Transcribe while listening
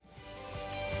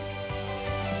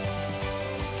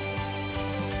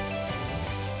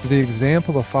Through the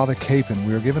example of Father Capon,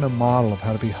 we are given a model of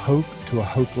how to be hope to a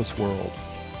hopeless world,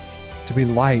 to be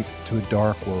light to a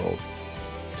dark world,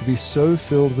 to be so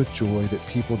filled with joy that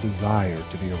people desire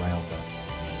to be around us.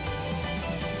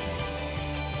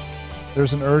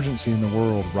 There's an urgency in the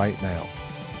world right now.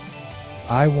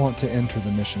 I want to enter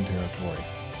the mission territory.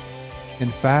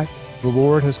 In fact, the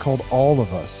Lord has called all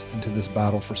of us into this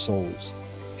battle for souls.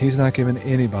 He's not given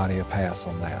anybody a pass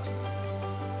on that.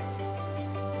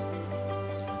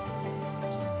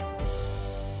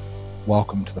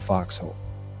 Welcome to the Foxhole.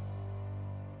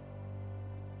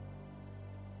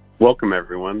 Welcome,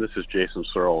 everyone. This is Jason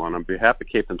Searle, and on behalf of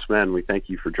Capon's Men, we thank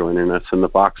you for joining us in the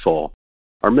Foxhole.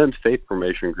 Our men's faith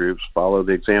formation groups follow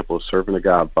the example of servant of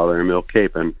God, Father Emil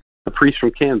Capon, a priest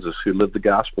from Kansas who lived the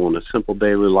gospel in a simple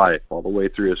daily life all the way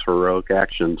through his heroic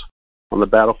actions on the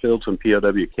battlefields and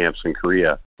POW camps in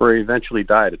Korea, where he eventually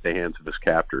died at the hands of his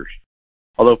captors.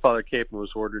 Although Father Capon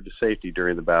was ordered to safety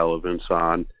during the Battle of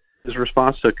Unsan, his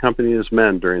response to accompany his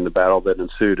men during the battle that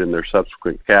ensued in their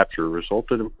subsequent capture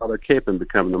resulted in Father Capon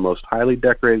becoming the most highly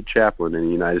decorated chaplain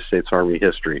in United States Army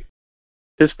history.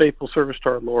 His faithful service to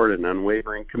our Lord and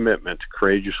unwavering commitment to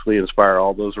courageously inspire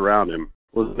all those around him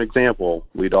was an example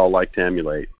we'd all like to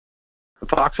emulate. The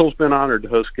Foxhole's been honored to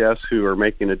host guests who are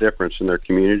making a difference in their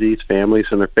communities, families,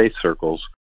 and their faith circles,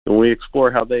 and we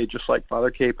explore how they, just like Father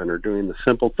Capon, are doing the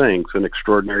simple things in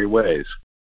extraordinary ways.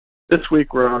 This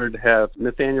week, we're honored to have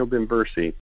Nathaniel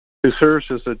Binversie, who serves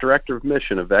as the Director of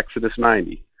Mission of Exodus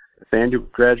 90. Nathaniel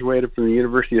graduated from the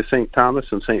University of St. Thomas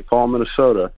in St. Paul,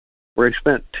 Minnesota, where he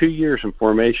spent 2 years in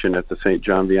formation at the St.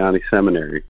 John Vianney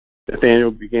Seminary.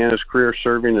 Nathaniel began his career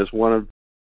serving as 1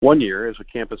 year as a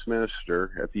campus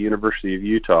minister at the University of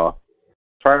Utah.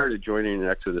 Prior to joining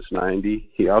Exodus 90,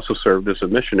 he also served as a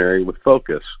missionary with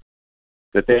Focus.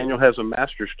 Nathaniel has a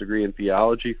master's degree in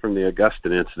theology from the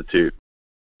Augustine Institute.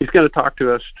 He's going to talk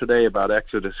to us today about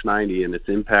Exodus 90 and its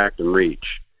impact and reach.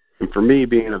 And for me,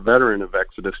 being a veteran of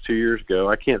Exodus 2 years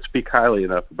ago, I can't speak highly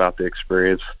enough about the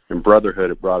experience and brotherhood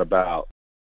it brought about.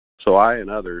 So I and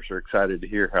others are excited to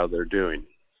hear how they're doing.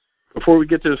 Before we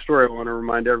get to the story, I want to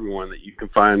remind everyone that you can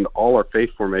find all our faith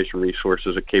formation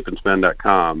resources at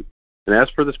caponsmen.com. And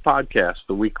as for this podcast,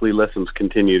 the weekly lessons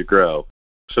continue to grow.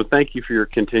 So thank you for your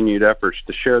continued efforts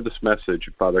to share this message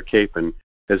of Father Capon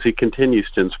as he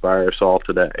continues to inspire us all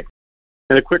today.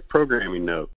 And a quick programming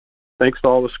note. Thanks to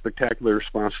all the spectacular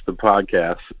response to the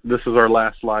podcast, this is our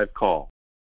last live call.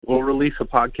 We'll release a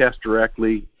podcast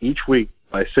directly each week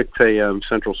by 6 a.m.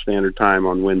 Central Standard Time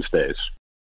on Wednesdays.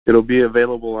 It'll be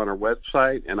available on our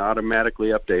website and automatically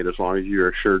update as long as you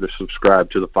are sure to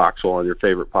subscribe to the Foxhole on your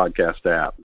favorite podcast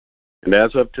app. And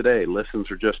as of today, listens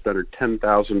are just under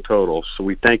 10,000 total, so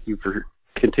we thank you for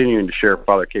continuing to share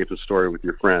Father Capon's story with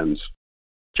your friends.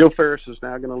 Joe Ferris is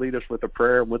now going to lead us with a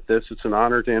prayer. With this, it's an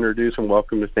honor to introduce and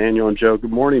welcome Nathaniel and Joe.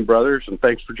 Good morning, brothers, and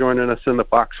thanks for joining us in the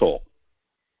Foxhole.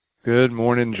 Good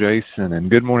morning, Jason, and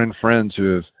good morning, friends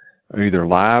who are either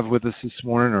live with us this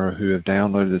morning or who have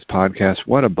downloaded this podcast.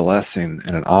 What a blessing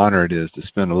and an honor it is to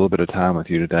spend a little bit of time with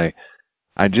you today.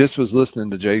 I just was listening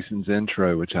to Jason's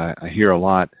intro, which I hear a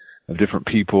lot of different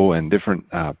people and different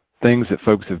things that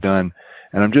folks have done,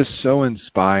 and I'm just so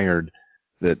inspired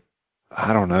that,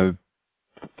 I don't know,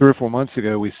 3 or 4 months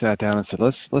ago, we sat down and said,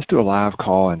 let's do a live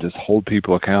call and just hold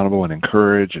people accountable and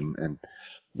encourage and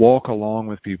walk along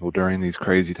with people during these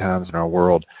crazy times in our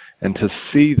world. And to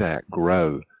see that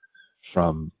grow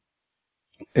from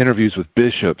interviews with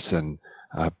bishops and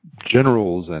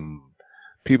generals and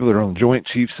people that are on Joint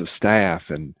Chiefs of Staff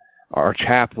and our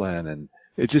chaplain, and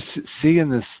it just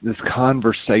seeing this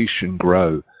conversation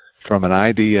grow from an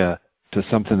idea to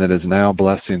something that is now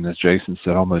blessing, as Jason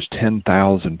said, almost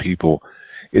 10,000 people.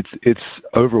 It's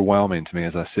overwhelming to me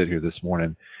as I sit here this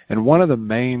morning. And one of the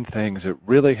main things that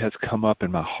really has come up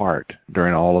in my heart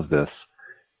during all of this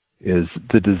is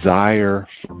the desire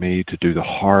for me to do the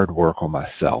hard work on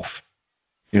myself.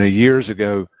 You know, years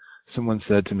ago, someone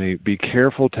said to me, be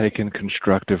careful taking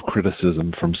constructive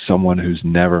criticism from someone who's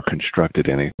never constructed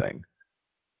anything.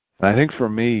 And I think for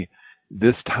me,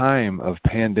 this time of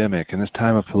pandemic and this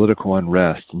time of political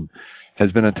unrest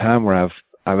has been a time where I've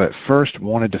at first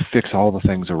wanted to fix all the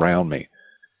things around me,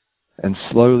 and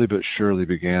slowly but surely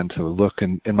began to look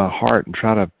in my heart and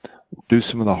try to do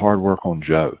some of the hard work on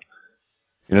Joe.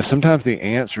 You know, sometimes the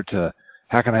answer to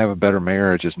how can I have a better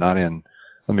marriage is not in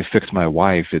let me fix my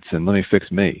wife, it's in let me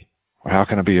fix me. Or how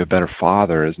can I be a better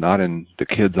father is not in the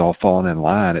kids all falling in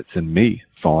line, it's in me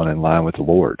falling in line with the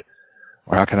Lord.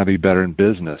 Or how can I be better in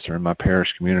business or in my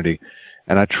parish community?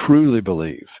 And I truly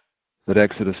believe that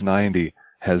Exodus 90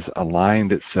 has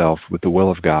aligned itself with the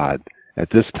will of God at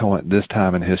this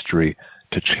time in history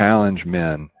to challenge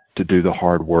men to do the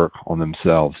hard work on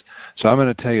themselves. So I'm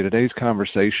going to tell you, today's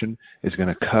conversation is going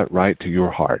to cut right to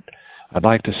your heart. I'd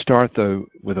like to start, though,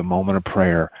 with a moment of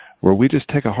prayer where we just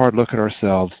take a hard look at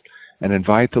ourselves and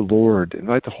invite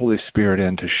the Holy Spirit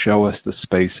in to show us the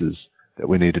spaces that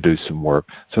we need to do some work.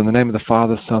 So in the name of the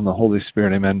Father, Son, the Holy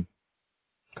Spirit, amen.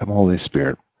 Come, Holy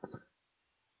Spirit.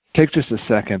 Take just a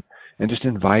second and just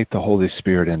invite the Holy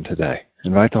Spirit in today.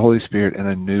 Invite the Holy Spirit in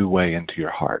a new way into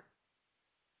your heart.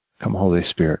 Come, Holy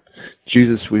Spirit.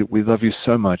 Jesus, we love you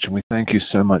so much, and we thank you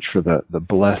so much for the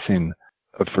blessing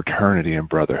of fraternity and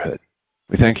brotherhood.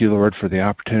 We thank you, Lord, for the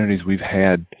opportunities we've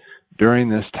had during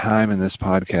this time in this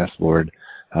podcast, Lord,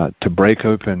 to break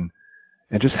open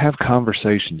and just have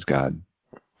conversations, God.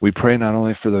 We pray not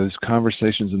only for those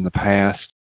conversations in the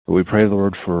past, but we pray,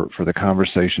 Lord, for the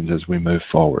conversations as we move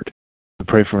forward. We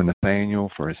pray for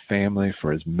Nathaniel, for his family,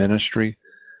 for his ministry.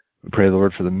 We pray,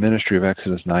 Lord, for the ministry of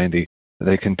Exodus 90, that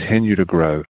they continue to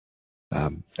grow.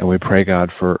 And we pray,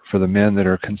 God, for the men that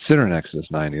are considering Exodus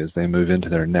 90 as they move into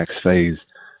their next phase,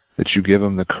 that you give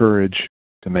them the courage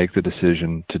to make the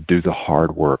decision to do the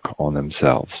hard work on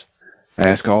themselves. I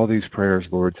ask all these prayers,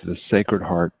 Lord, to the Sacred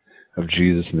Heart of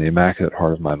Jesus and the Immaculate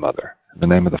Heart of my mother. In the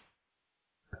name of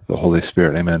the Holy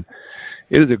Spirit, amen.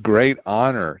 It is a great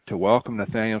honor to welcome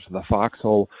Nathaniel to the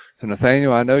Foxhole. So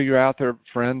Nathaniel, I know you're out there,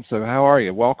 friend, so how are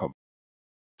you? Welcome.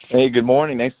 Hey, good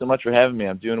morning. Thanks so much for having me.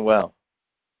 I'm doing well.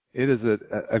 It is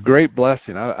a great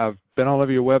blessing. I've been all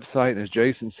over your website, and as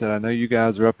Jason said, I know you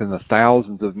guys are up in the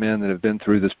thousands of men that have been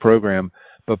through this program.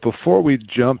 But before we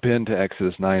jump into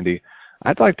Exodus 90,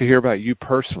 I'd like to hear about you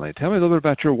personally. Tell me a little bit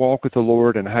about your walk with the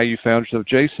Lord and how you found yourself.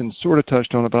 Jason sort of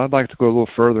touched on it, but I'd like to go a little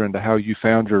further into how you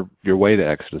found your way to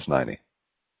Exodus 90.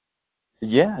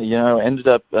 Yeah, I ended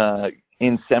up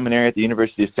in seminary at the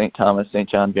University of St. Thomas, St.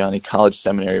 John Vianney College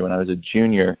Seminary when I was a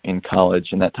junior in college,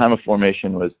 and that time of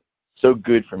formation was so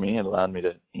good for me. It allowed me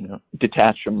to,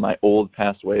 detach from my old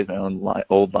past ways, my own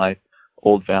old life,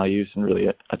 old values, and really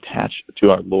attach to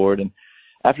our Lord. And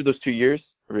after those 2 years,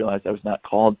 I realized I was not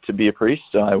called to be a priest,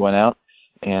 so I went out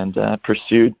and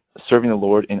pursued serving the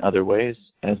Lord in other ways,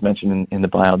 as mentioned in the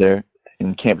bio there,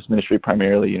 in campus ministry,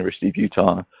 primarily University of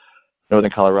Utah,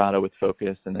 Northern Colorado with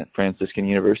focus, and at Franciscan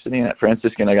University. And at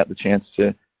Franciscan, I got the chance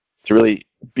to really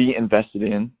be invested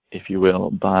in, if you will,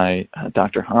 by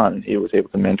Dr. Hahn. And he was able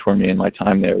to mentor me in my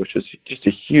time there, which was just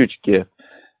a huge gift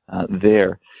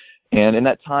there. And in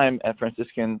that time at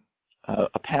Franciscan,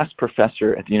 a past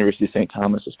professor at the University of St.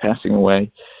 Thomas was passing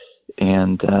away,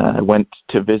 and I went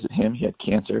to visit him. He had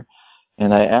cancer,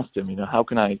 and I asked him, how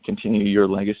can I continue your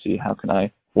legacy?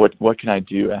 What can I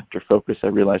do after Focus? I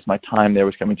realized my time there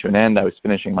was coming to an end. I was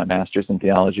finishing my master's in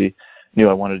theology, knew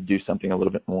I wanted to do something a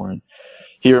little bit more. And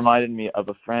he reminded me of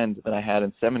a friend that I had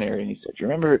in seminary, and he said, "You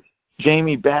remember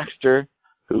Jamie Baxter,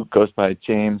 who goes by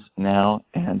James now?"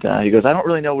 And he goes, "I don't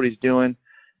really know what he's doing,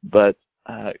 but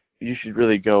you should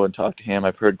really go and talk to him.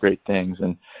 I've heard great things."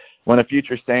 And when a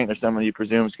future saint or someone you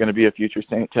presume is going to be a future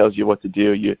saint tells you what to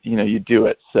do, you do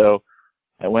it. So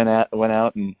I went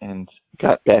out and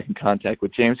got back in contact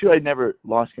with James, who I'd never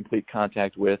lost complete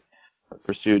contact with,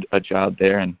 pursued a job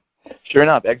there. And sure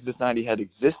enough, Exodus 90 had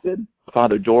existed.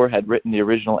 Father Dorr had written the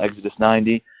original Exodus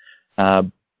 90,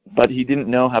 but he didn't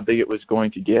know how big it was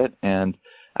going to get. And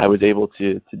I was able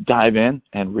to dive in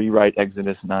and rewrite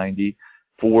Exodus 90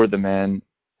 for the men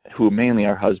who mainly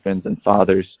are husbands and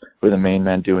fathers, who are the main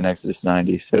men doing Exodus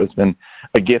 90. So it's been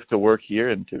a gift to work here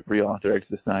and to reauthor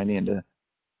Exodus 90 and to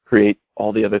create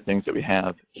all the other things that we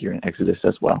have here in Exodus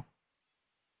as well.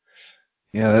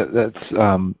 Yeah,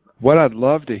 that's what I'd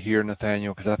love to hear,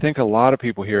 Nathaniel, because I think a lot of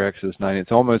people hear Exodus 90.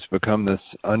 It's almost become this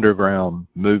underground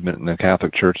movement in the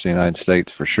Catholic Church in the United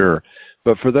States, for sure.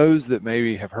 But for those that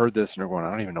maybe have heard this and are going,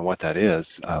 "I don't even know what that is.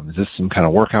 Is this some kind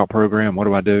of workout program? What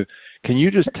do I do?" Can you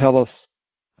just tell us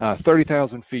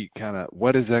 30,000 feet, kind of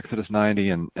what is Exodus 90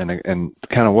 and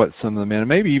kind of what some of the men, and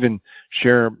maybe even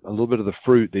share a little bit of the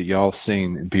fruit that y'all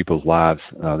seen in people's lives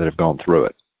that have gone through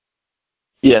it?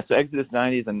 Yeah, so Exodus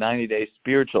 90 is a 90-day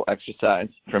spiritual exercise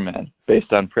for men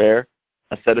based on prayer,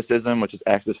 asceticism, which is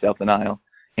acts of self-denial,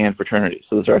 and fraternity.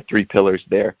 So those are our three pillars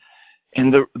there.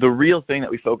 And the real thing that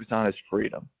we focus on is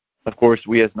freedom. Of course,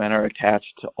 we as men are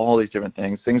attached to all these different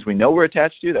things we know we're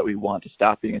attached to that we want to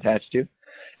stop being attached to,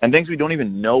 and things we don't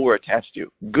even know we're attached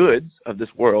to. Goods of this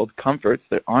world, comforts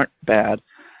that aren't bad,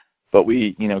 but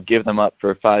we, give them up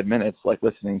for 5 minutes, like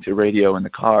listening to radio in the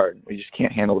car, and we just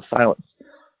can't handle the silence.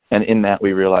 And in that,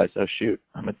 we realize, oh, shoot,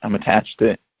 I'm attached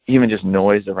to even just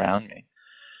noise around me.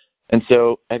 And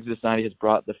so Exodus 90 has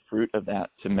brought the fruit of that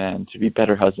to men, to be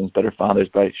better husbands, better fathers,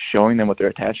 by showing them what they're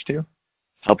attached to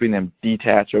helping them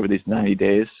detach over these 90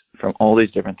 days from all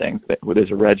these different things.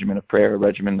 There's a regimen of prayer, a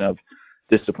regimen of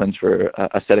disciplines for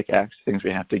ascetic acts, things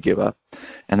we have to give up,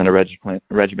 and then a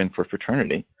regimen for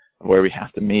fraternity, where we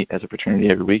have to meet as a fraternity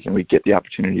every week, and we get the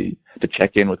opportunity to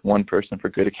check in with one person for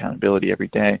good accountability every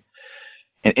day.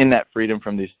 And in that freedom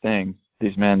from these things,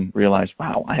 these men realize,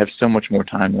 wow, I have so much more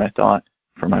time than I thought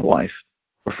for my wife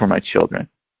or for my children.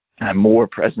 And I'm more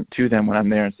present to them when I'm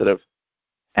there instead of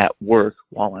at work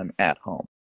while I'm at home.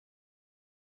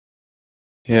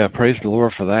 Yeah, praise the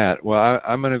Lord for that. Well,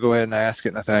 I'm going to go ahead and ask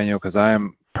it, Nathaniel, because I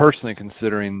am personally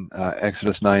considering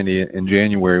Exodus 90 in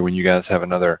January when you guys have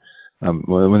another,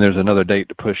 when there's another date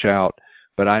to push out.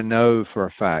 But I know for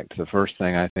a fact the first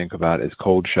thing I think about is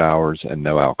cold showers and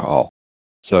no alcohol.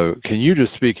 So can you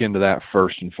just speak into that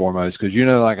first and foremost? Because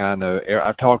like I know,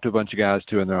 I've talked to a bunch of guys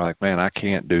too, and they're like, man, I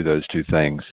can't do those two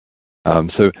things.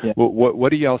 Yeah. What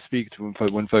do y'all speak to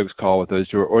when folks call with those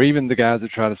two, or even the guys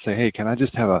that try to say, hey, can I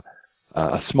just have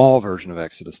a small version of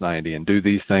Exodus 90 and do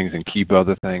these things and keep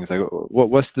other things? Like,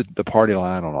 what's the party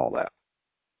line on all that?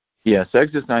 Yeah, so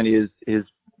Exodus 90 is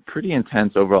pretty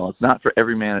intense overall. It's not for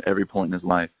every man at every point in his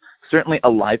life. Certainly a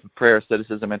life of prayer,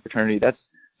 asceticism, and fraternity, that's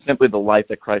simply the life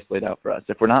that Christ laid out for us.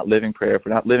 If we're not living prayer, if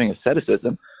we're not living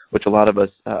asceticism, which a lot of us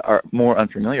are more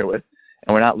unfamiliar with,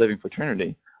 and we're not living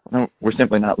fraternity, we're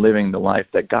simply not living the life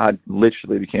that God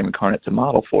literally became incarnate to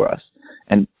model for us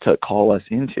and to call us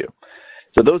into.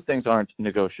 So those things aren't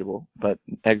negotiable, but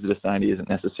Exodus 90 isn't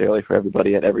necessarily for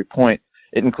everybody at every point.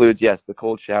 It includes, yes, the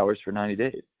cold showers for 90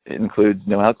 days. It includes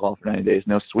no alcohol for 90 days,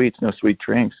 no sweets, no sweet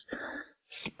drinks.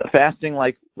 Fasting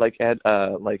like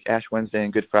Ash Wednesday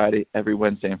and Good Friday every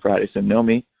Wednesday and Friday. So no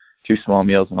meat, 2 small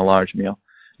meals and a large meal.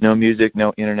 No music,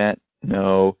 no internet,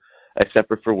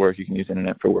 except for work. You can use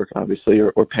internet for work, obviously,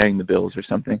 or paying the bills or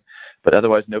something. But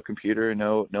otherwise, no computer,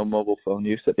 no mobile phone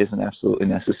use that isn't absolutely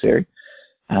necessary.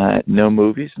 No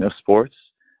movies, no sports.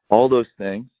 All those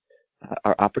things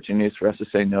are opportunities for us to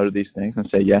say no to these things and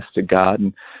say yes to God.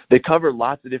 And they cover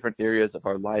lots of different areas of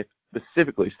our life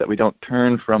specifically so that we don't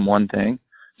turn from one thing,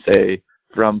 say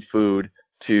from food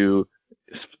to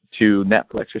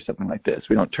Netflix or something like this.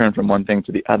 We don't turn from one thing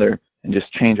to the other and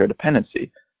just change our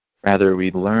dependency. Rather, we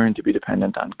learn to be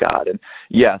dependent on God. And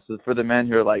yeah, so for the men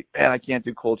who are like, man, I can't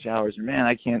do cold showers, or man,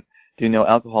 I can't do no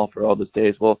alcohol for all those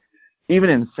days. Well, even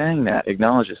in saying that,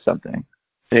 acknowledges something.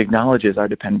 It acknowledges our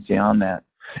dependency on that.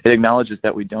 It acknowledges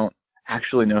that we don't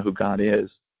actually know who God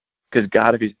is. Because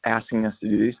God, if he's asking us to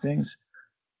do these things,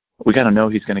 we got to know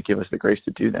he's going to give us the grace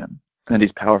to do them, and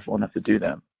he's powerful enough to do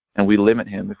them. And we limit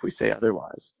him if we say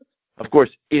otherwise. Of course,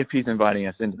 if he's inviting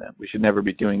us into them, we should never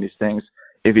be doing these things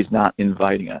if he's not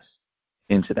inviting us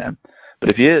into them. But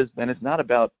if he is, then it's not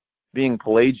about being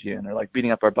Pelagian or like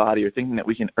beating up our body or thinking that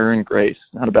we can earn grace.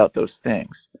 It's not about those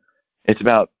things. It's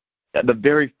about the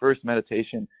very first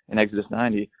meditation in Exodus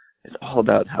 90 is all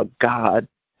about how God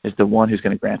is the one who's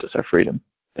going to grant us our freedom.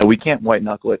 That we can't white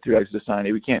knuckle it through Exodus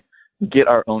 90. We can't get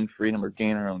our own freedom or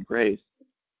gain our own grace.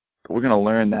 But we're going to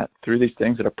learn that through these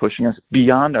things that are pushing us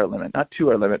beyond our limit, not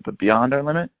to our limit, but beyond our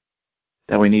limit,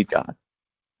 that we need God.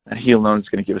 And he alone is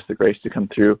going to give us the grace to come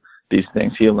through these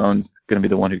things. He alone is going to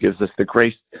be the one who gives us the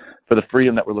grace for the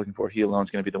freedom that we're looking for. He alone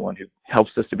is going to be the one who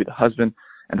helps us to be the husband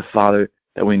and the father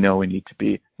that we know we need to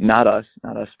be. Not us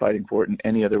fighting for it in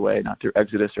any other way, not through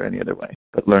Exodus or any other way,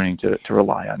 but learning to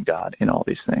rely on God in all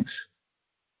these things.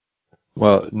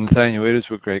 Well, Nathaniel, it is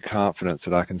with great confidence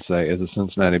that I can say, as a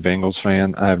Cincinnati Bengals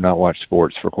fan, I have not watched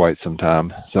sports for quite some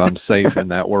time, so I'm safe in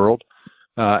that world,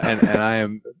 and I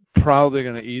am probably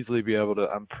going to easily be able to.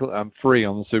 I'm free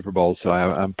on the Super Bowl, so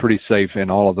I'm pretty safe in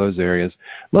all of those areas.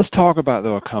 Let's talk about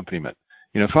the accompaniment.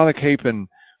 Father Capon,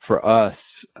 for us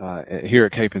here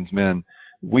at Capon's Men,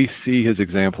 we see his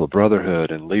example of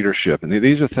brotherhood and leadership, and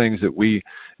these are things that we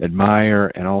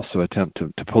admire and also attempt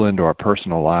to pull into our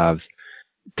personal lives.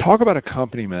 Talk about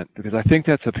accompaniment, because I think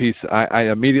that's a piece. I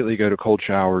immediately go to cold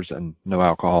showers and no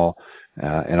alcohol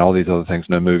and all these other things,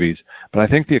 no movies. But I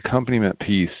think the accompaniment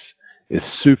piece is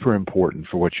super important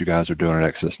for what you guys are doing at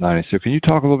Exodus 90. So can you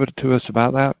talk a little bit to us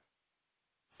about that?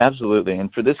 Absolutely.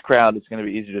 And for this crowd, it's going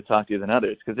to be easier to talk to than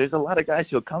others, because there's a lot of guys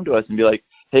who'll come to us and be like,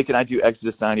 hey, can I do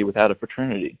Exodus 90 without a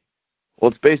fraternity? Well,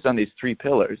 it's based on these 3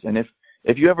 pillars. And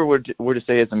if you ever were to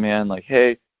say as a man, like,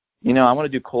 hey, I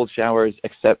want to do cold showers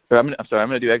I'm going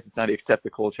to do Exodus 90 except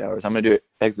the cold showers. I'm going to do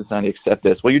Exodus 90 except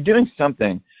this. Well, you're doing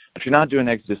something, but you're not doing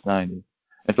Exodus 90.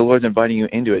 If the Lord's inviting you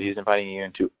into it, he's inviting you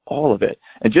into all of it.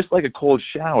 And just like a cold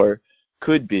shower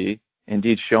could be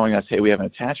indeed showing us, hey, we have an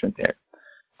attachment there.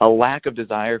 A lack of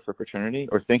desire for fraternity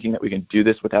or thinking that we can do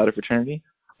this without a fraternity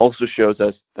also shows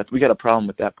us that we got a problem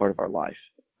with that part of our life,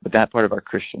 with that part of our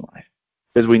Christian life.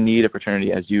 because we need a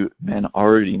fraternity, as you men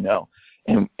already know,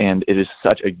 and it is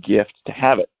such a gift to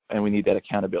have it, and we need that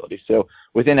accountability. So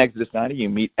within Exodus 90, you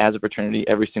meet as a fraternity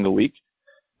every single week.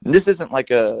 And this isn't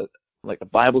like a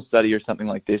Bible study or something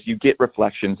like this. You get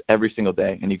reflections every single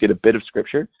day, and you get a bit of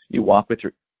Scripture. You walk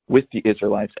with the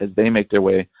Israelites as they make their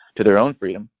way to their own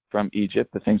freedom from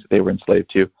Egypt, the things that they were enslaved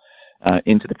to,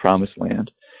 into the Promised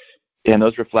Land. And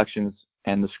those reflections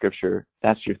and the Scripture,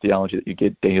 that's your theology that you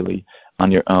get daily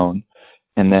on your own.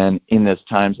 And then in those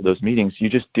times of those meetings, you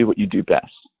just do what you do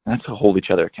best. That's to hold each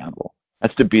other accountable.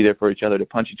 That's to be there for each other, to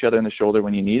punch each other in the shoulder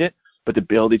when you need it, but to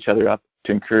build each other up,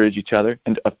 to encourage each other,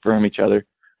 and to affirm each other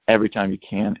every time you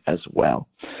can as well.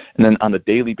 And then on the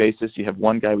daily basis, you have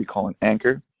one guy we call an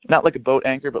anchor, not like a boat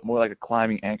anchor, but more like a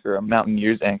climbing anchor, a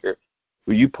mountaineer's anchor,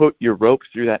 where you put your rope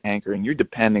through that anchor and you're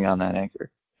depending on that anchor.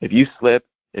 If you slip,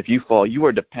 if you fall, you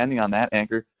are depending on that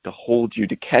anchor to hold you,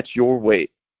 to catch your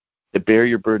weight, to bear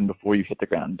your burden before you hit the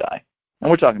ground and die. And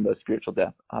we're talking about spiritual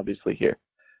death, obviously, here.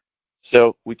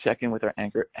 So we check in with our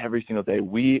anchor every single day.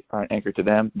 We are an anchor to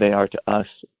them. They are to us.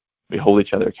 We hold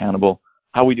each other accountable.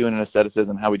 How we doing in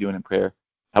asceticism, how we doing in prayer,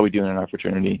 how we doing in our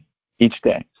fraternity each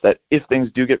day. So that if things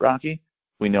do get rocky,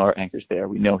 we know our anchor's there.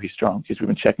 We know he's strong because we've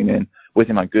been checking in with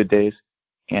him on good days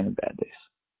and in bad days.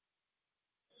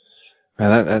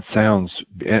 Man, that sounds,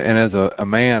 and as a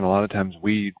man, a lot of times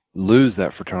we lose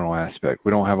that fraternal aspect.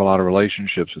 We don't have a lot of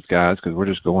relationships with guys because we're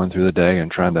just going through the day and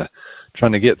trying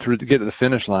to get to the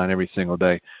finish line every single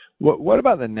day. What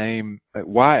about the name?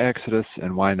 Why Exodus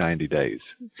and why 90 days?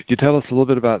 Could you tell us a little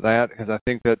bit about that? Because I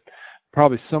think that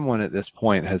probably someone at this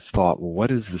point has thought, well, what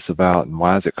is this about, and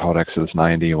why is it called Exodus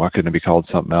 90, and why couldn't it be called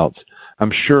something else?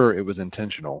 I'm sure it was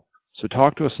intentional. So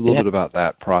talk to us a little bit about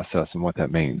that process and what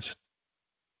that means.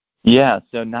 Yeah,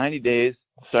 so 90 days,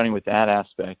 starting with that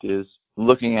aspect, is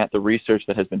looking at the research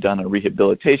that has been done on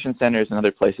rehabilitation centers and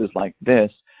other places like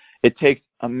this. It takes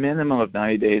a minimum of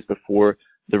 90 days before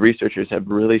the researchers have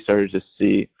really started to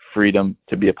see freedom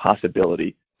to be a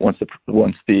possibility once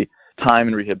the time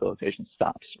in rehabilitation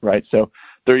stops, right? So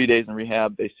 30 days in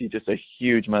rehab, they see just a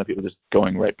huge amount of people just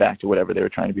going right back to whatever they were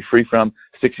trying to be free from.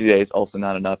 60 days, also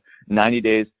not enough. 90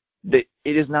 days, it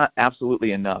is not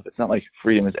absolutely enough. It's not like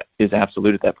freedom is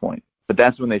absolute at that point. But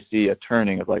that's when they see a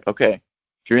turning of like, okay,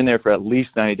 if you're in there for at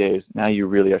least 90 days, now you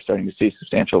really are starting to see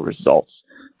substantial results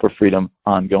for freedom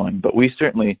ongoing. But we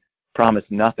certainly promise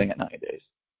nothing at 90 days,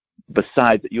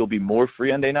 besides that you'll be more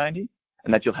free on day 90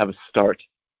 and that you'll have a start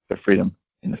for freedom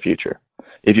in the future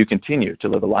if you continue to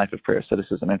live a life of prayer,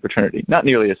 asceticism, and fraternity. Not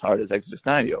nearly as hard as Exodus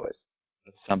 90 always,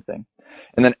 but something.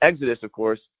 And then Exodus, of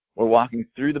course, we're walking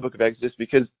through the book of Exodus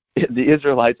because the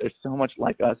Israelites are so much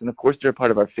like us, and of course they're a part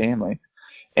of our family.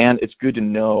 And it's good to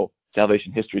know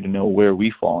salvation history, to know where we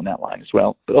fall in that line as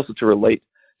well, but also to relate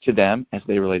to them as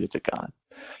they related to God.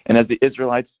 And as the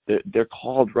Israelites, they're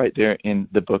called right there in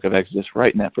the book of Exodus,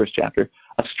 right in that first chapter,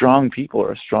 a strong people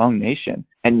or a strong nation,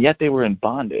 and yet they were in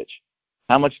bondage.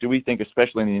 How much do we think,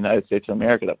 especially in the United States of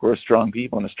America, that we're a strong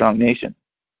people and a strong nation?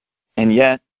 And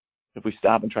yet, if we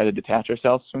stop and try to detach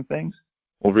ourselves from things,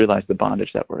 we'll realize the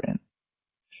bondage that we're in.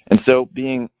 And so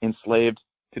being enslaved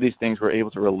to these things, we're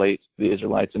able to relate to the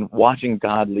Israelites, and watching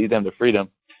God lead them to freedom.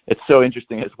 It's so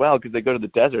interesting as well because they go to the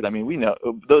desert. I mean, we know,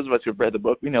 those of us who've read the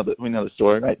book, we know the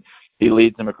story, right? He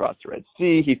leads them across the Red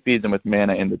Sea. He feeds them with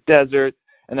manna in the desert.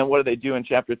 And then what do they do in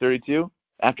chapter 32?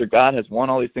 After God has won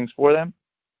all these things for them,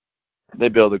 they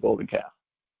build a golden calf.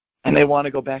 And they want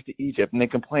to go back to Egypt, and they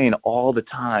complain all the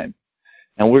time.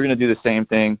 And we're going to do the same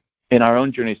thing in our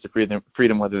own journeys to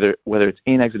freedom, whether it's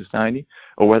in Exodus 90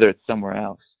 or whether it's somewhere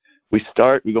else. We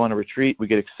go on a retreat, we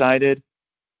get excited,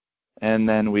 and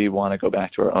then we want to go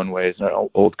back to our own ways and our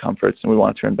old comforts, and we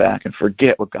want to turn back and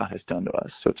forget what God has done to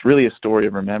us. So it's really a story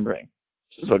of remembering.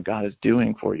 This is what God is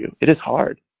doing for you. It is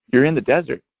hard. You're in the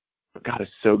desert, but God is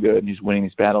so good, and he's winning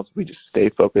these battles. We just stay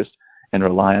focused and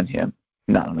rely on him,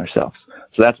 not on ourselves.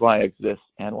 So that's why Exodus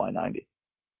and why 90.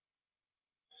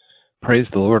 Praise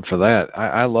the Lord for that.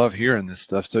 I love hearing this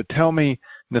stuff. So tell me,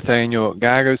 Nathaniel,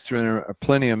 Guy goes through, and there are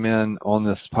plenty of men on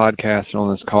this podcast and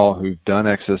on this call who've done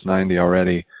Exodus 90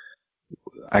 already.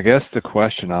 I guess the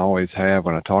question I always have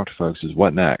when I talk to folks is,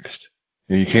 what next?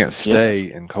 You can't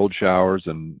stay in cold showers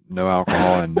and no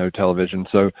alcohol and no television.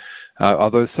 So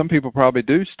although some people probably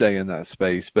do stay in that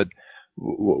space, but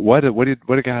what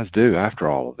do guys do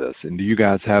after all of this? And do you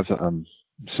guys have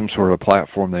some sort of a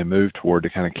platform they move toward to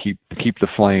kind of keep the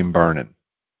flame burning?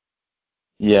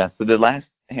 Yeah, so the last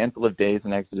handful of days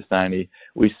in Exodus 90,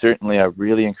 we certainly are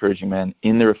really encouraging men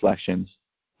in the reflections,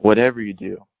 whatever you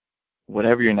do,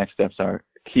 whatever your next steps are,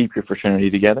 keep your fraternity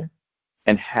together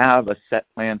and have a set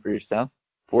plan for yourself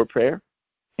for prayer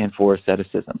and for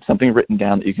asceticism, something written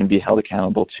down that you can be held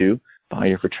accountable to by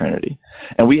your fraternity.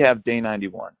 And we have Day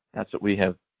 91. That's what we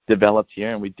have developed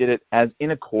here, and we did it as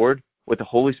in accord with the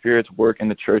Holy Spirit's work in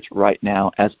the church right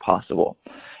now as possible.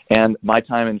 And my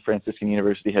time in Franciscan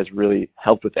University has really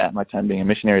helped with that, my time being a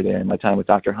missionary there and my time with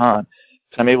Dr. Hahn.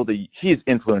 So I'm able to, he's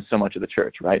influenced so much of the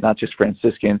church, right? Not just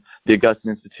Franciscan, the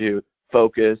Augustine Institute,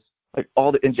 Focus, like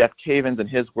all the, and Jeff Cavins and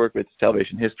his work with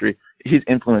salvation history, he's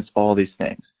influenced all these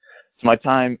things. So my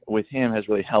time with him has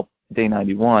really helped Day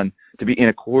 91 to be in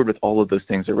accord with all of those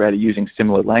things already, using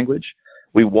similar language.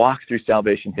 We walk through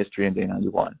salvation history in Day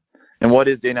 91. And what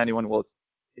is Day 91? Well,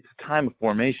 it's a time of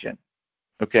formation.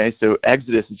 Okay, so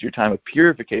Exodus is your time of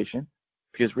purification,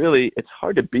 because really it's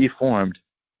hard to be formed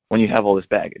when you have all this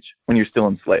baggage, when you're still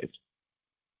enslaved.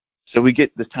 So we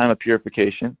get this time of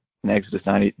purification in Exodus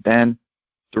 90, then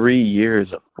 3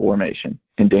 years of formation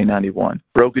in Day 91,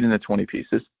 broken into 20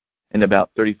 pieces in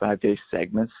about 35-day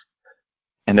segments.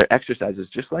 And they're exercises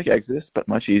just like Exodus, but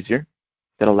much easier,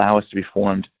 that allow us to be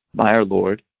formed by our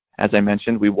Lord. As I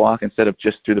mentioned, we walk, instead of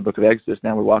just through the book of Exodus,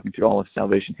 now we're walking through all of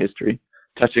salvation history,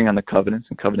 touching on the covenants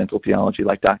and covenantal theology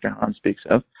like Dr. Hahn speaks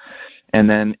of. And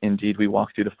then, indeed, we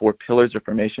walk through the 4 pillars of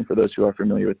formation. For those who are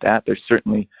familiar with that, they're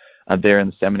certainly there in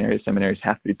the seminary. The seminaries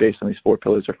have to be based on these 4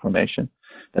 pillars of formation.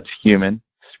 That's human,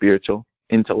 spiritual,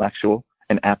 intellectual,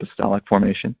 and apostolic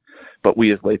formation. But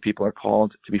we as lay people are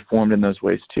called to be formed in those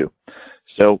ways too.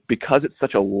 So because it's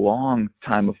such a long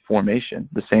time of formation,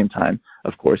 the same time,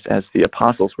 of course, as the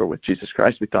apostles were with Jesus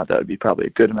Christ, we thought that would be probably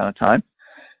a good amount of time.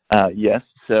 Yes,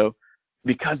 so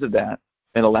because of that,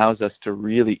 it allows us to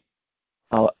really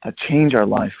change our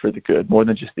life for the good, more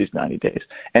than just these 90 days.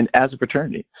 And as a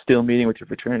fraternity, still meeting with your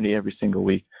fraternity every single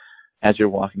week as you're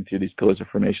walking through these pillars of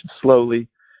formation slowly,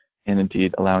 and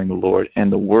indeed allowing the Lord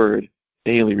and the Word,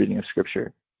 daily reading of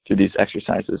Scripture, through these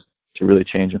exercises to really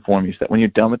change and form you, so that when you're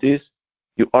done with these,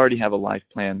 you already have a life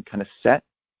plan kind of set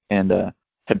and a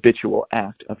habitual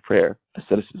act of prayer,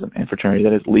 asceticism, and fraternity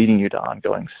that is leading you to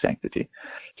ongoing sanctity.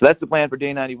 So that's the plan for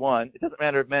Day 91. It doesn't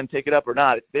matter if men take it up or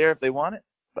not. It's there if they want it.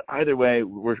 But either way,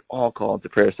 we're all called to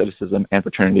prayer, asceticism, and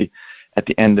fraternity at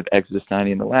the end of Exodus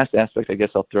 90. And the last aspect I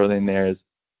guess I'll throw in there is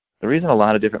the reason a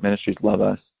lot of different ministries love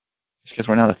us is because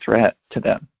we're not a threat to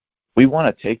them. We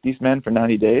want to take these men for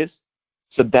 90 days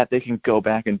so that they can go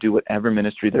back and do whatever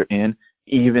ministry they're in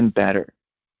even better,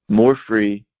 more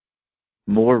free,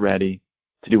 more ready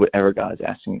to do whatever God is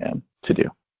asking them to do.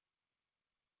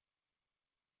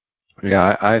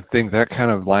 Yeah, I think that kind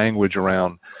of language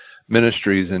around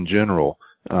ministries in general,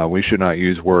 we should not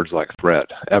use words like threat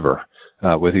ever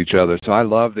with each other. So I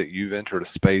love that you've entered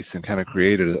a space and kind of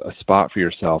created a spot for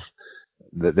yourself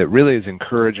that really is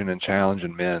encouraging and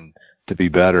challenging men to be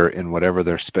better in whatever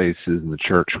their space is in the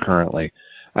church currently.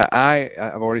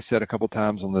 I've already said a couple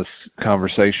times on this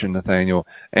conversation, Nathaniel,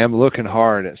 I'm looking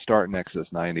hard at starting Exodus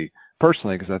 90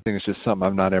 personally, because I think it's just something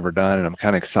I've not ever done, and I'm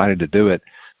kind of excited to do it.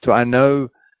 So I know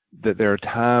that there are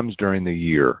times during the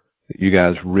year that you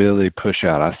guys really push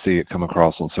out. I see it come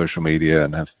across on social media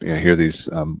and hear these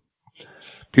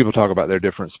people talk about their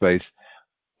different space.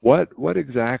 What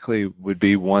exactly would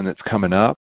be one that's coming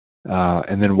up?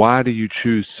 And then why do you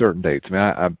choose certain dates? I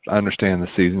mean, I understand the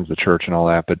seasons, the church, and all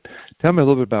that, but tell me a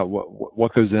little bit about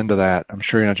what goes into that. I'm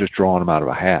sure you're not just drawing them out of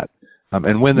a hat.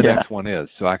 And when the next one is,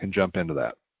 so I can jump into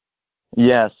that.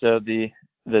 Yeah, so the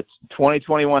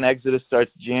 2021 Exodus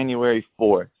starts January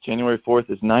 4th. January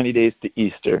 4th is 90 days to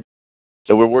Easter.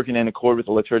 So we're working in accord with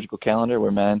the liturgical calendar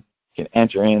where men can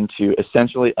enter into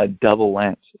essentially a double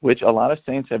Lent, which a lot of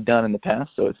saints have done in the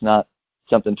past, so it's not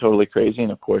something totally crazy.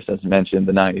 And of course, as mentioned,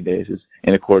 the 90 days is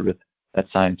in accord with that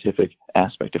scientific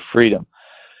aspect of freedom.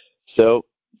 So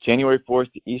January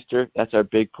 4th to Easter, that's our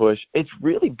big push. It's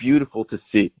really beautiful to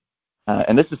see.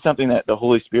 And this is something that the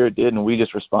Holy Spirit did, and we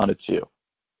just responded to.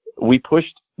 We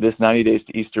pushed this 90 days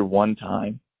to Easter one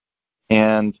time,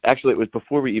 and actually it was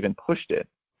before we even pushed it.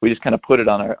 We just kind of put it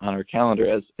on our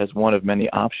calendar as one of many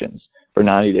options for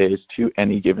 90 days to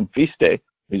any given feast day.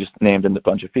 We just named in a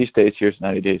bunch of feast days. Here's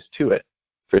 90 days to it.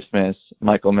 Christmas,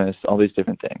 Michaelmas, all these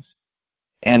different things.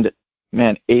 And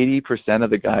man, 80% of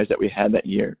the guys that we had that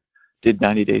year did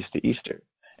 90 days to Easter.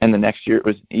 And the next year it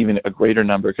was even a greater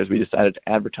number because we decided to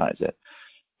advertise it.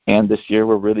 And this year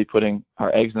we're really putting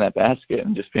our eggs in that basket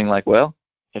and just being like, well,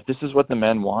 if this is what the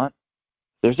men want,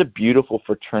 there's a beautiful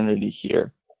fraternity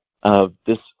here of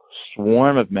this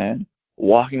swarm of men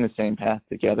walking the same path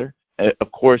together.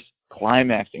 Of course,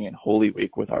 climaxing in Holy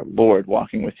Week with our Lord,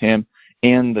 walking with Him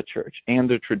and the church and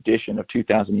the tradition of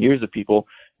 2,000 years of people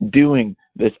doing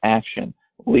this action,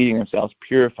 leading themselves,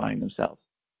 purifying themselves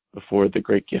before the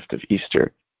great gift of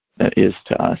Easter that is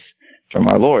to us from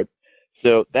our Lord.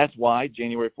 So that's why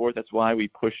January 4th, that's why we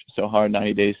push so hard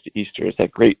 90 days to Easter. It's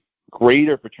that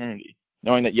greater fraternity,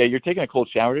 knowing that, yeah, you're taking a cold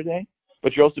shower today,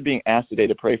 but you're also being asked today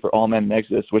to pray for all men in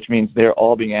Exodus, which means they're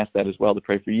all being asked that as well, to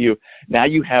pray for you. Now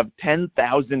you have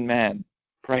 10,000 men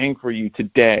praying for you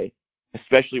today,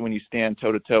 especially when you stand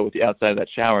toe-to-toe with the outside of that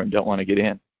shower and don't want to get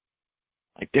in.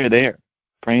 Like, they're there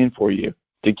praying for you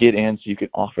to get in so you can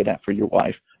offer that for your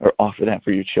wife or offer that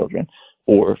for your children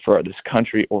or for this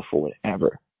country or for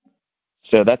whatever.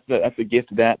 So that's the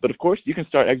gift of that. But, of course, you can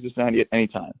start Exodus 90 at any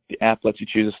time. The app lets you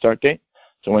choose a start date.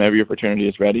 So whenever your fraternity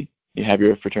is ready, you have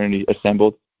your fraternity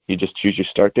assembled, you just choose your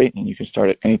start date, and you can start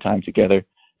at any time together.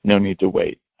 No need to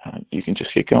wait. You can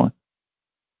just get going.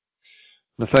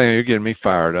 Nathaniel, you're getting me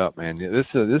fired up, man.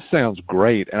 This sounds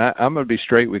great, and I'm going to be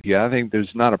straight with you. I think there's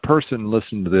not a person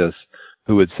listening to this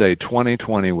who would say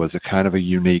 2020 was a kind of a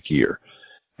unique year.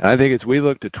 And I think as we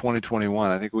look to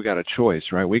 2021, I think we got a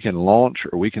choice, right? We can launch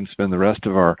or we can spend the rest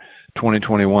of our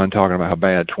 2021 talking about how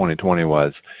bad 2020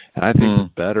 was. And I think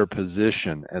the better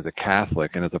position as a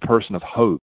Catholic and as a person of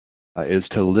hope is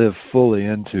to live fully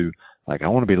into, like, I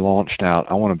want to be launched out.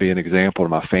 I want to be an example to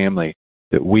my family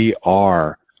that we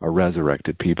are a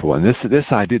resurrected people. And this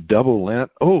I did double Lent.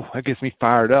 Oh, that gets me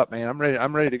fired up, man.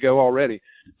 I'm ready to go already.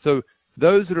 So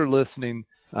those that are listening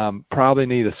probably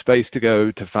need a space to go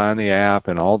to find the app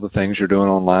and all the things you're doing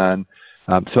online.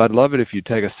 So I'd love it if you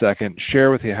take a second,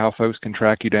 share with you how folks can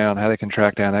track you down, how they can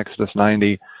track down Exodus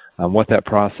 90, what that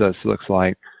process looks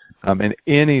like, and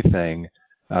anything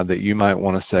that you might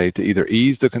want to say to either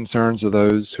ease the concerns of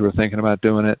those who are thinking about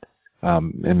doing it,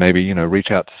 and maybe, reach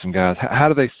out to some guys. How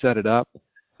do they set it up?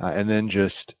 And then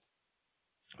just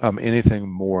anything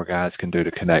more guys can do to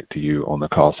connect to you on the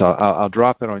call. So I'll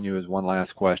drop it on you as one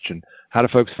last question. How do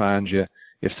folks find you?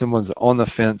 If someone's on the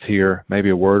fence here, maybe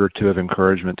a word or two of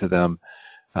encouragement to them,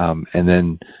 and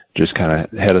then just kind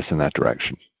of head us in that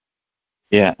direction.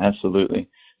 Yeah, absolutely.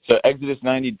 So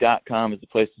Exodus90.com is the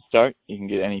place to start. You can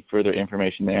get any further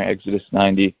information there.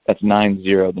 Exodus90, that's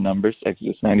 90, the numbers,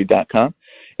 Exodus90.com.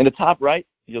 In the top right,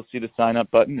 you'll see the sign up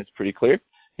button. It's pretty clear.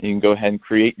 And you can go ahead and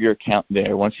create your account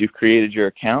there. Once you've created your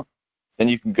account, then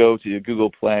you can go to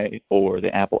Google Play or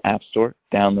the Apple App Store,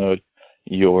 download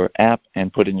your app,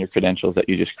 and put in your credentials that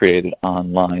you just created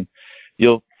online.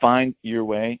 You'll find your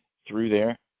way through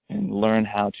there and learn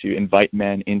how to invite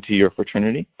men into your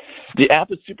fraternity. The app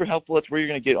is super helpful. It's where you're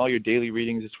going to get all your daily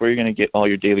readings. It's where you're going to get all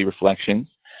your daily reflections.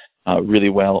 Really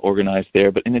well organized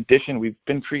there. But in addition, we've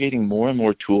been creating more and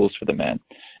more tools for the men.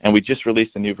 And we just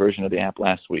released a new version of the app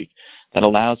last week that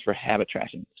allows for habit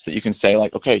tracking. So you can say,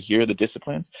 like, okay, here are the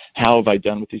disciplines. How have I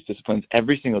done with these disciplines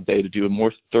every single day to do a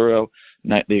more thorough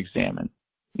nightly examine?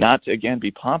 Not to, again,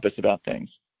 be pompous about things,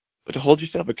 but to hold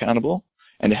yourself accountable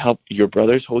and to help your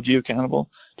brothers hold you accountable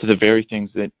to the very things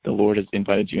that the Lord has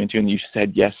invited you into and you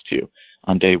said yes to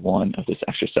on day one of this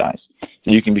exercise.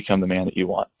 So you can become the man that you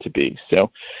want to be.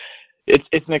 So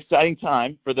it's an exciting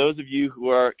time for those of you who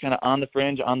are kind of on the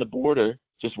fringe, on the border,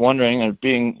 just wondering and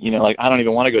being, like, I don't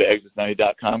even want to go to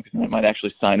Exodus90.com because I might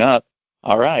actually sign up.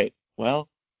 All right, well,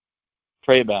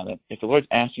 pray about it. If the Lord's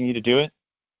asking you to do it,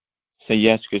 say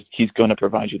yes, because he's going to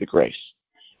provide you the grace.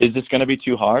 Is this going to be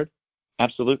too hard?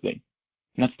 Absolutely.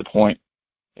 And that's the point.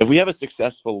 If we have a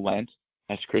successful Lent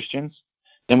as Christians,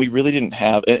 then we really didn't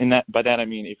have, and by that I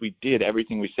mean if we did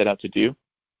everything we set out to do,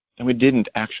 then we didn't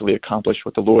actually accomplish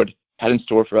what the Lord had in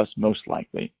store for us most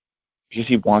likely, because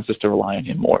he wants us to rely on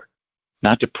him more,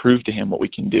 not to prove to him what we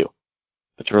can do,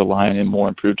 but to rely on him more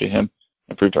and prove to him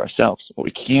and prove to ourselves what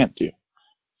we can't do,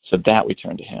 so that we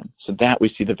turn to him, so that we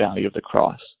see the value of the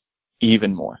cross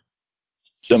even more.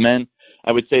 So men,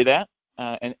 I would say that.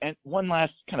 And one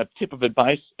last kind of tip of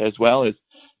advice as well is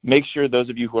make sure those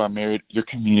of you who are married, you're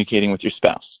communicating with your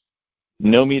spouse.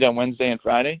 No meat on Wednesday and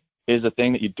Friday is a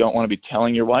thing that you don't want to be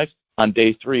telling your wife on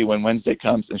day 3 when Wednesday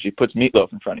comes and she puts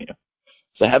meatloaf in front of you.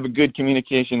 So have a good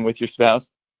communication with your spouse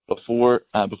before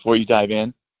you dive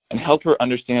in and help her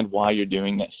understand why you're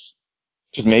doing this.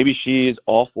 Because maybe she is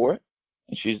all for it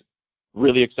and she's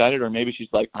really excited, or maybe she's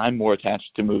like, I'm more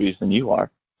attached to movies than you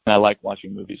are and I like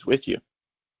watching movies with you.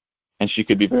 And she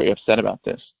could be very upset about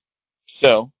this.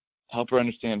 So help her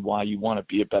understand why you want to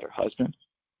be a better husband,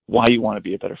 why you want to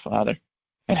be a better father,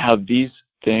 and how these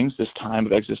things, this time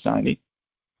of Exodus 90,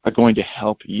 are going to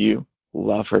help you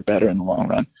love her better in the long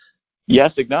run.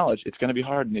 Yes, acknowledge it's going to be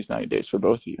hard in these 90 days for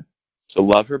both of you. So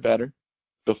love her better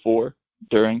before,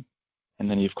 during, and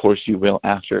then, of course, you will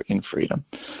after in freedom.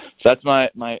 So that's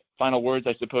my final words,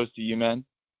 I suppose, to you men.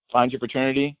 Find your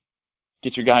fraternity.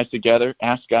 Get your guys together.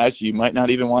 Ask guys you might not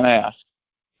even want to ask.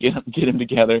 Get them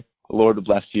together. The Lord will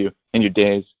bless you in your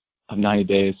days of 90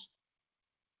 days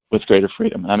with greater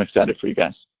freedom. I'm excited for you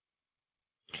guys.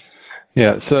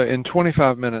 Yeah, so in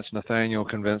 25 minutes, Nathaniel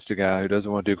convinced a guy who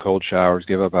doesn't want to do cold showers,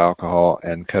 give up alcohol,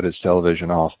 and cut his television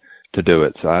off to do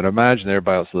it. So I'd imagine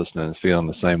everybody else listening is feeling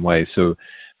the same way. So,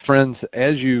 friends,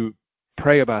 as you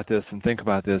pray about this and think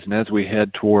about this, and as we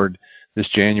head toward this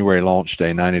January launch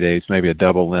day, 90 days, maybe a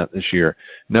double Lent this year,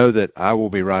 know that I will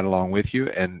be right along with you.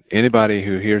 And anybody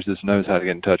who hears this knows how to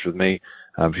get in touch with me.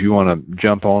 If you want to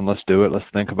jump on, let's do it. Let's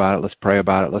think about it. Let's pray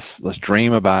about it. Let's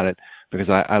dream about it, because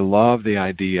I love the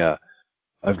idea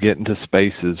of getting to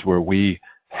spaces where we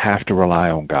have to rely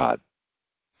on God,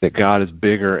 that God is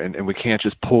bigger, and we can't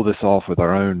just pull this off with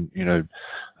our own,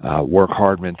 work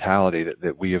hard mentality,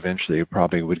 that we eventually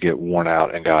probably would get worn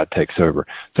out and God takes over.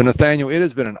 So Nathaniel, it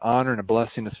has been an honor and a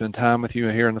blessing to spend time with you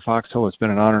here in the Foxhole. It's been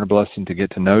an honor and a blessing to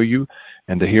get to know you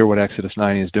and to hear what Exodus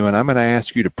 90 is doing. I'm going to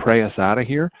ask you to pray us out of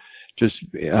here.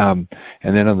 And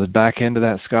then on the back end of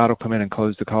that, Scott will come in and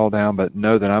close the call down, but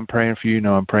know that I'm praying for you.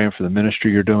 Know I'm praying for the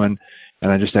ministry you're doing.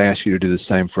 And I just ask you to do the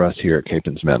same for us here at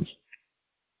Capen's Men.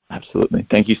 Absolutely.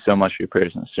 Thank you so much for your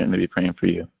prayers, and I'll certainly be praying for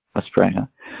you. Let's pray. In the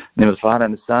name of the Father,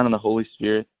 and the Son, and the Holy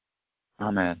Spirit.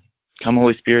 Amen. Come,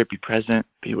 Holy Spirit, be present,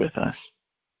 be with us.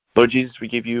 Lord Jesus, we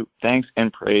give you thanks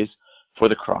and praise for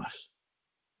the cross.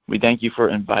 We thank you for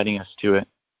inviting us to it,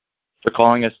 for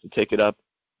calling us to take it up,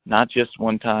 not just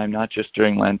one time, not just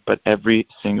during Lent, but every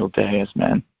single day as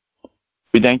men.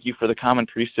 We thank you for the common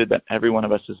priesthood that every one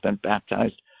of us has been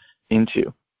baptized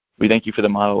into. We thank you for the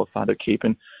model of Father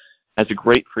Capen as a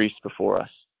great priest before us.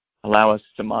 Allow us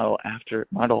to model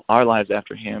our lives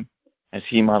after him as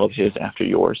he modeled his after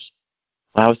yours.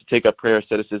 Allow us to take up prayer,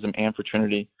 asceticism, and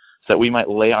fraternity so that we might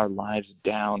lay our lives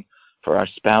down for our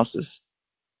spouses,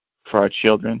 for our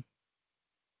children,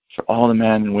 for all the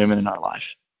men and women in our life.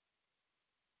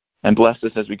 And bless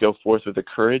us as we go forth with the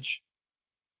courage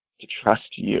to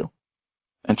trust you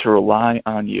and to rely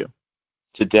on you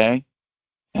today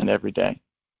and every day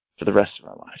for the rest of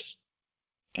our lives.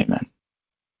 Amen.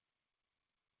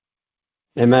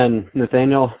 Amen.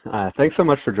 Nathaniel, thanks so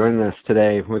much for joining us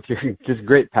today with your just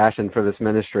great passion for this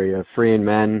ministry of freeing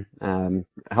men,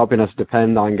 helping us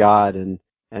depend on God and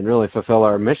really fulfill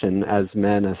our mission as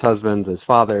men, as husbands, as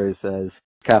fathers, as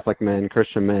Catholic men,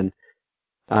 Christian men.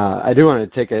 I do want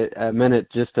to take a minute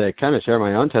just to kind of share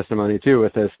my own testimony too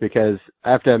with this, because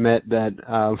I have to admit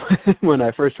that when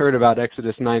I first heard about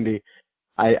Exodus 90,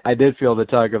 I did feel the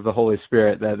tug of the Holy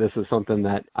Spirit that this is something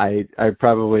that I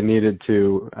probably needed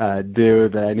to do,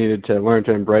 that I needed to learn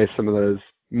to embrace some of those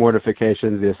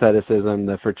mortifications, the asceticism,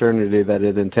 the fraternity that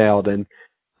it entailed. And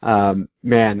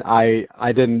man, I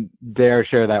didn't dare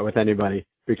share that with anybody,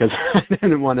 because I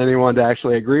didn't want anyone to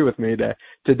actually agree with me to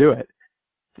do it.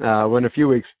 When a few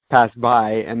weeks passed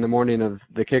by and the morning of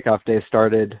the kickoff day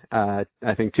started, I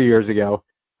think 2 years ago,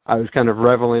 I was kind of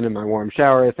reveling in my warm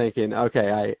shower thinking,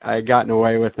 okay, I gotten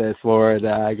away with this, Lord.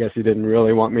 I guess you didn't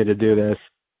really want me to do this.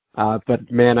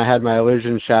 But man, I had my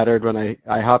illusion shattered when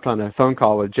I hopped on a phone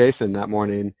call with Jason that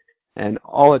morning, and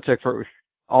all it took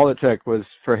was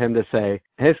for him to say,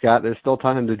 "Hey Scott, there's still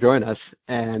time to join us."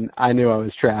 And I knew I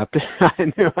was trapped.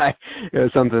 I knew it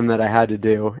was something that I had to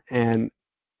do. And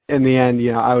in the end,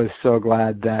 I was so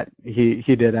glad that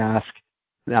he did ask,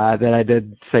 that I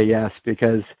did say yes,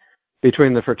 because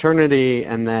between the fraternity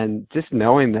and then just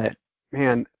knowing that,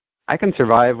 man, I can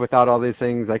survive without all these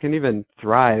things. I can even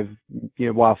thrive,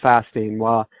 while fasting.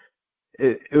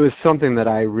 It was something that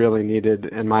I really needed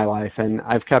in my life, and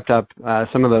I've kept up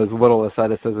some of those little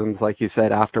asceticisms, like you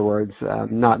said, afterwards.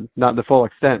 Not the full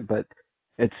extent, but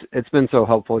it's been so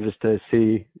helpful just to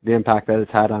see the impact that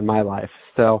it's had on my life.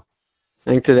 So I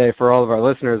think today, for all of our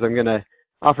listeners, I'm going to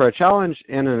offer a challenge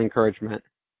and an encouragement.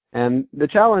 And the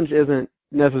challenge isn't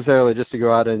necessarily just to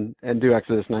go out and do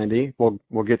Exodus 90.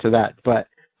 We'll get to that. But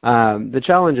the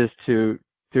challenge is to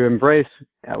embrace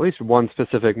at least one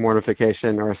specific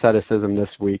mortification or asceticism this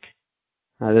week.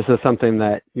 This is something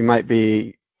that you might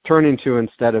be turning to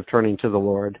instead of turning to the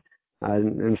Lord,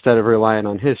 instead of relying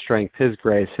on His strength, His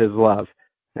grace, His love.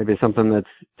 Maybe something that's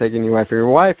taking you away from your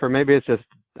wife, or maybe it's just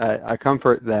a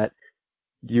comfort that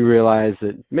you realize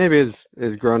that maybe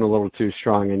is grown a little too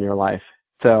strong in your life.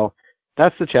 So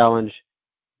that's the challenge.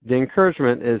 The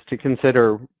encouragement is to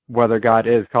consider whether God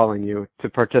is calling you to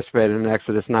participate in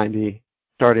Exodus 90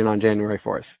 starting on January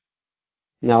 4th.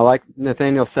 Now, like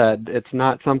Nathaniel said, it's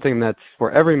not something that's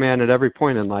for every man at every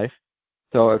point in life.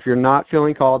 So if you're not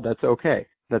feeling called, that's okay.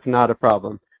 That's not a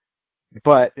problem.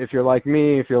 But if you're like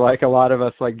me, if you're like a lot of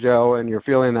us like Joe, and you're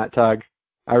feeling that tug,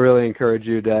 I really encourage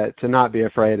you to not be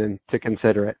afraid and to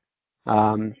consider it.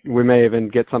 We may even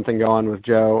get something going with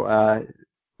Joe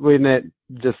leading it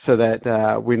just so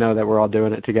that we know that we're all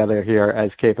doing it together here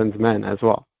as Capons men as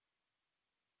well.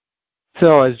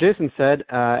 So as Jason said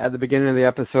at the beginning of the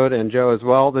episode, and Joe as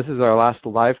well, this is our last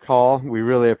live call. We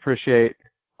really appreciate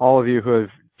all of you who have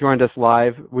joined us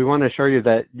live. We want to assure you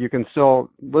that you can still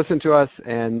listen to us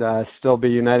and still be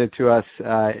united to us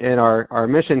in our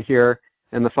mission here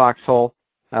in the Foxhole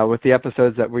with the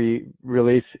episodes that we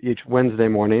release each Wednesday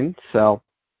morning. So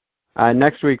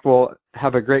next week we'll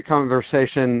have a great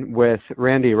conversation with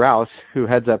Randy Rouse, who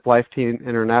heads up Life Team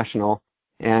International,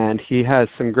 and he has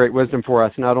some great wisdom for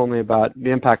us, not only about the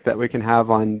impact that we can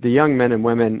have on the young men and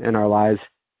women in our lives,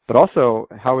 but also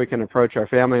how we can approach our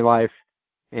family life.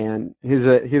 And he's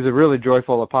a really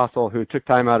joyful apostle who took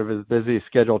time out of his busy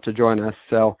schedule to join us.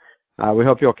 So we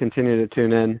hope you'll continue to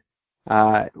tune in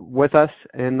with us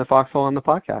in the Foxhole on the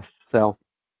podcast. So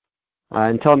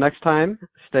until next time,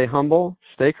 stay humble,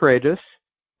 stay courageous,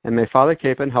 and may Father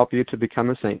Capon help you to become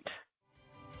a saint.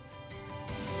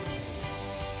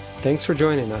 Thanks for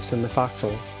joining us in the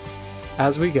Foxhole.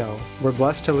 As we go, we're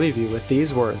blessed to leave you with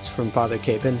these words from Father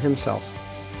Capon himself.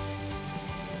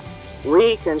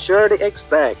 We can surely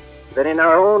expect that in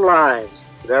our own lives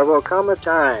there will come a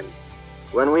time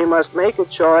when we must make a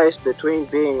choice between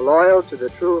being loyal to the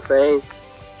true faith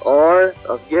or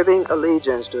of giving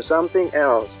allegiance to something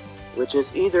else which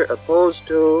is either opposed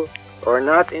to or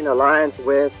not in alliance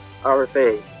with our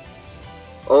faith.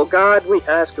 O God, we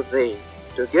ask of Thee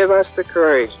to give us the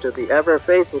courage to be ever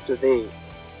faithful to Thee.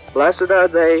 Blessed are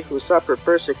they who suffer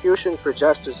persecution for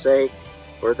justice' sake,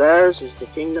 for theirs is the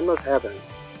kingdom of heaven.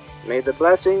 May the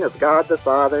blessing of God the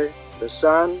Father, the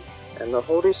Son, and the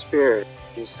Holy Spirit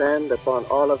descend upon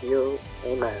all of you.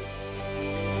 Amen.